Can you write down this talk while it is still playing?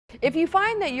If you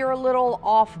find that you're a little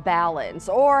off balance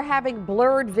or having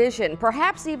blurred vision,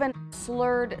 perhaps even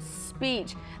slurred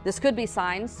speech, this could be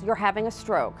signs you're having a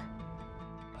stroke.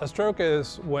 A stroke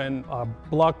is when a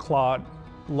blood clot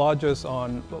lodges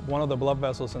on one of the blood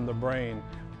vessels in the brain,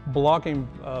 blocking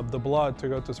the blood to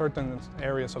go to certain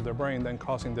areas of the brain, then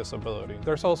causing disability.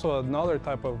 There's also another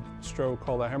type of stroke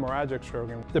called a hemorrhagic stroke.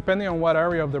 And depending on what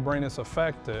area of the brain is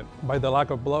affected, by the lack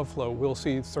of blood flow, we'll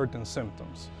see certain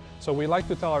symptoms. So we like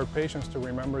to tell our patients to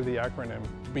remember the acronym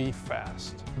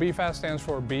BFAST. BFAST stands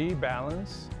for B,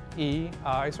 balance, E,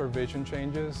 eyes or vision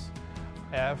changes,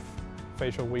 F,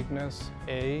 facial weakness,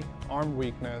 A, arm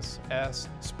weakness, S,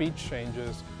 speech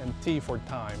changes, and T for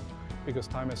time, because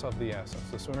time is of the essence.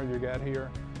 The sooner you get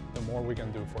here, the more we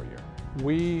can do for you.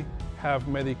 We have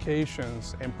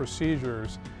medications and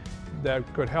procedures that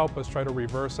could help us try to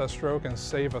reverse that stroke and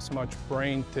save as much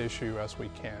brain tissue as we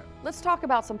can. Let's talk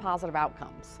about some positive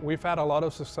outcomes. We've had a lot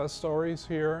of success stories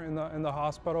here in the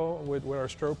hospital with our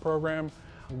stroke program.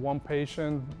 One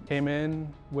patient came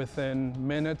in within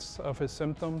minutes of his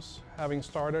symptoms having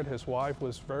started. His wife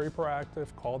was very proactive,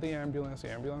 called the ambulance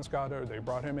got her, they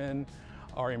brought him in.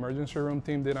 Our emergency room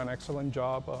team did an excellent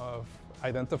job of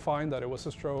identifying that it was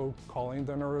a stroke, calling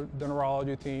the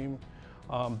neurology team.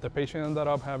 The patient ended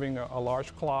up having a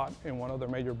large clot in one of the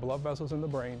major blood vessels in the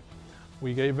brain.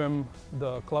 We gave him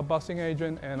the clot busting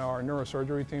agent, and our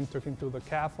neurosurgery team took him to the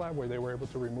cath lab where they were able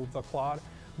to remove the clot.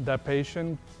 That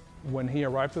patient, when he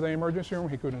arrived to the emergency room,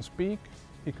 he couldn't speak,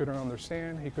 he couldn't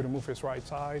understand, he couldn't move his right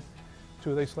side.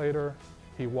 2 days later,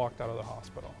 he walked out of the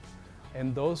hospital.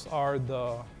 And those are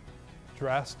the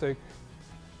drastic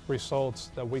results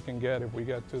that we can get if we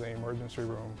get to the emergency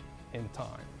room in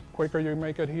time. Quicker you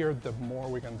make it here, the more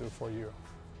we can do for you.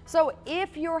 So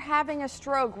if you're having a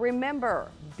stroke,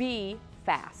 remember, be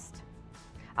fast.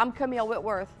 I'm Camille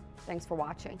Whitworth. Thanks for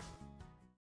watching.